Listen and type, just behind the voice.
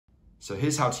So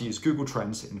here's how to use Google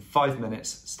Trends in 5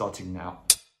 minutes, starting now.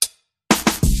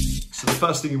 So the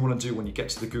first thing you want to do when you get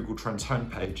to the Google Trends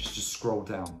homepage is just scroll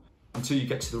down until you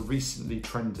get to the recently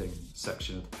trending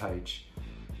section of the page.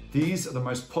 These are the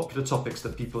most popular topics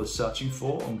that people are searching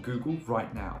for on Google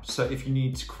right now. So if you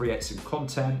need to create some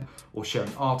content or share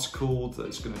an article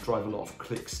that's going to drive a lot of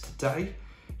clicks today,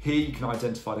 here you can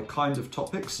identify the kind of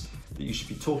topics that you should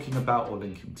be talking about or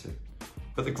linking to.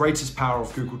 But the greatest power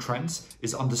of Google Trends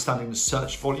is understanding the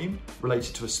search volume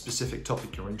related to a specific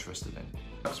topic you're interested in.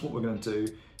 That's what we're going to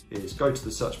do is go to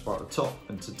the search bar at the top,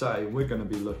 and today we're going to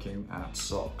be looking at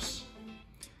socks.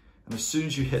 And as soon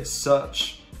as you hit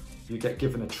search, you get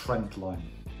given a trend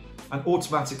line. And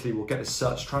automatically we'll get a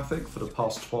search traffic for the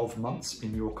past 12 months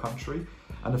in your country.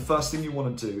 And the first thing you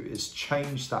want to do is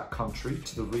change that country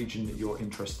to the region that you're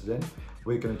interested in.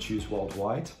 We're going to choose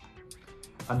worldwide.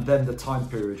 And then the time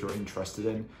period you're interested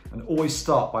in. And always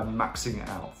start by maxing it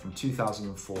out from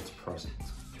 2004 to present.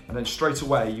 And then straight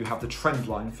away you have the trend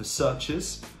line for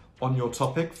searches on your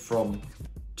topic from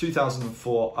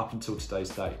 2004 up until today's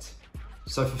date.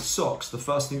 So for socks, the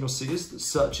first thing you'll see is that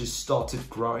searches started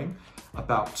growing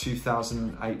about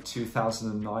 2008,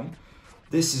 2009.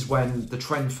 This is when the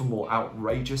trend for more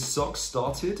outrageous socks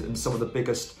started, and some of the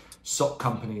biggest sock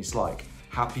companies like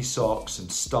Happy Socks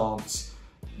and Stance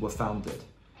were founded.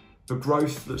 The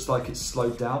growth looks like it's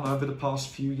slowed down over the past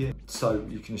few years, so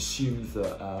you can assume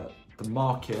that the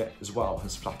market as well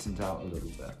has flattened out a little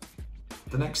bit.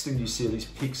 The next thing you see are these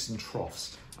peaks and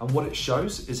troughs. And what it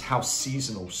shows is how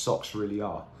seasonal socks really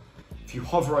are. If you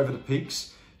hover over the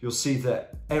peaks, you'll see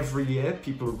that every year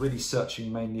people are really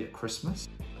searching mainly at Christmas.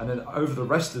 And then over the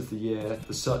rest of the year,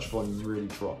 the search volume really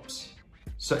drops.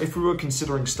 So if we were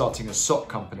considering starting a sock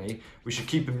company, we should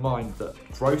keep in mind that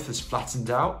growth has flattened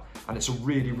out and it's a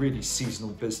really, really seasonal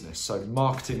business. So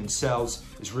marketing and sales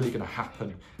is really going to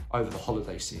happen over the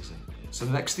holiday season. So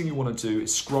the next thing you want to do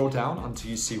is scroll down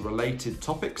until you see related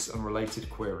topics and related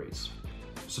queries.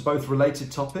 So both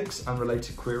related topics and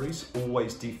related queries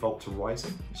always default to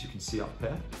rising, as you can see up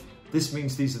here. This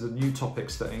means these are the new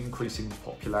topics that are increasing in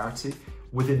popularity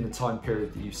within the time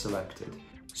period that you've selected.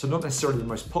 So not necessarily the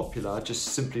most popular, just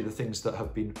simply the things that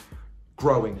have been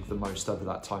growing the most over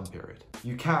that time period.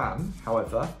 You can,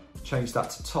 however, change that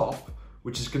to top,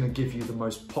 which is going to give you the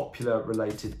most popular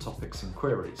related topics and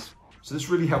queries. So this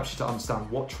really helps you to understand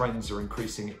what trends are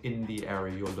increasing in the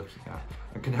area you're looking at,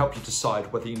 and can help you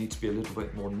decide whether you need to be a little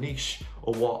bit more niche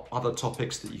or what other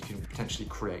topics that you can potentially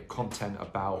create content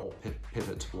about or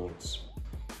pivot towards.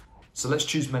 So let's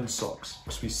choose men's socks,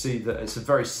 because we see that it's a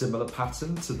very similar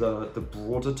pattern to the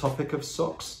broader topic of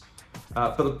socks.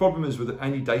 But the problem is with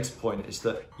any data point is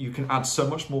that you can add so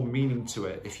much more meaning to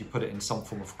it if you put it in some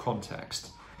form of context.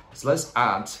 So let's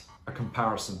add a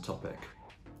comparison topic.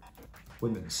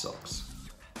 Women's socks.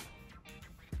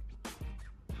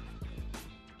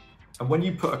 And when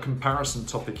you put a comparison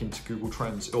topic into Google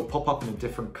Trends, it'll pop up in a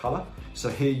different color. So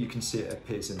here you can see it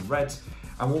appears in red.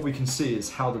 And what we can see is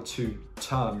how the two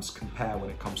terms compare when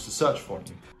it comes to search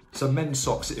volume. So men's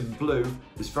socks in blue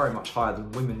is very much higher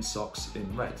than women's socks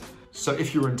in red. So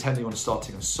if you were intending on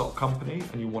starting a sock company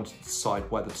and you wanted to decide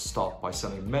whether to start by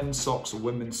selling men's socks or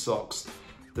women's socks,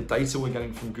 the data we're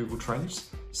getting from Google Trends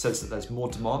says that there's more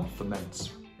demand for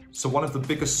men's. So one of the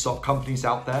biggest sock companies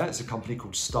out there is a company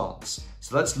called Stance.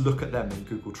 So let's look at them in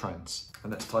Google Trends.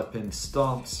 And let's type in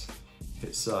Stance,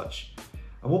 hit search.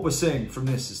 And what we're seeing from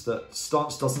this is that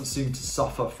Stance doesn't seem to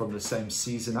suffer from the same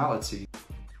seasonality.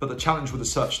 But the challenge with the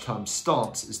search term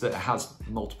Stance is that it has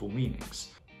multiple meanings.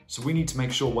 So we need to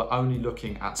make sure we're only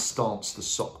looking at Stance, the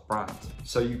sock brand.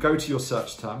 So you go to your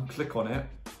search term, click on it,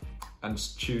 and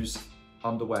choose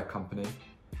underwear company,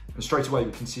 and straight away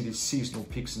we can see these seasonal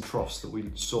peaks and troughs that we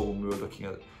saw when we were looking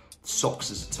at socks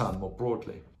as a term more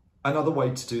broadly. Another way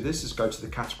to do this is go to the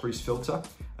categories filter,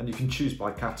 and you can choose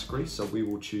by category. So we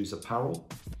will choose apparel.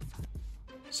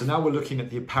 So now we're looking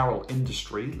at the apparel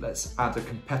industry. Let's add a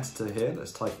competitor here.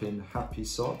 Let's type in Happy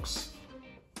Socks.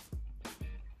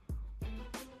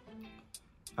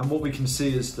 And what we can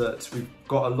see is that we've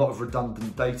got a lot of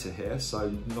redundant data here, so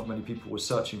not many people were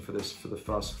searching for this for the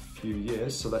first few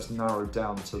years. So let's narrow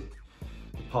down to the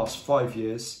past 5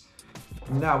 years.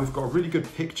 Now we've got a really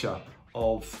good picture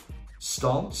of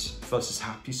Stance versus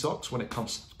Happy Socks when it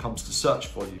comes to search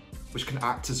volume, which can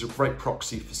act as a great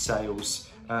proxy for sales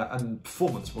and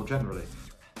performance more generally.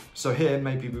 So here,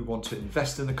 maybe we want to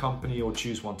invest in a company or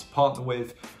choose one to partner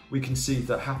with. We can see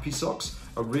that Happy Socks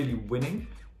are really winning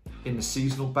in the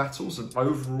seasonal battles and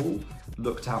overall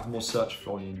look to have more search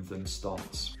volume than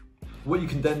Stance. What you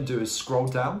can then do is scroll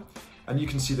down and you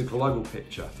can see the global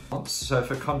picture. So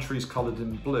if a country is coloured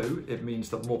in blue, it means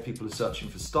that more people are searching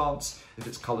for Stance. If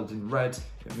it's coloured in red,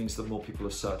 it means that more people are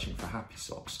searching for Happy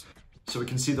Socks. So we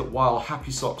can see that while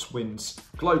Happy Socks wins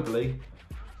globally,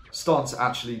 Stance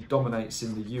actually dominates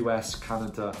in the US,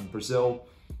 Canada and Brazil,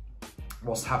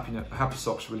 whilst Happy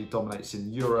Socks really dominates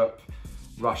in Europe,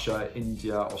 Russia,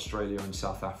 India, Australia and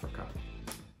South Africa.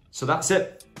 So that's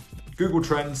it. Google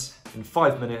Trends in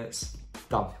 5 minutes,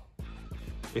 done.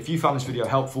 If you found this video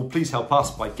helpful, please help us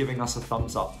by giving us a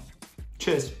thumbs up.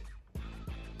 Cheers.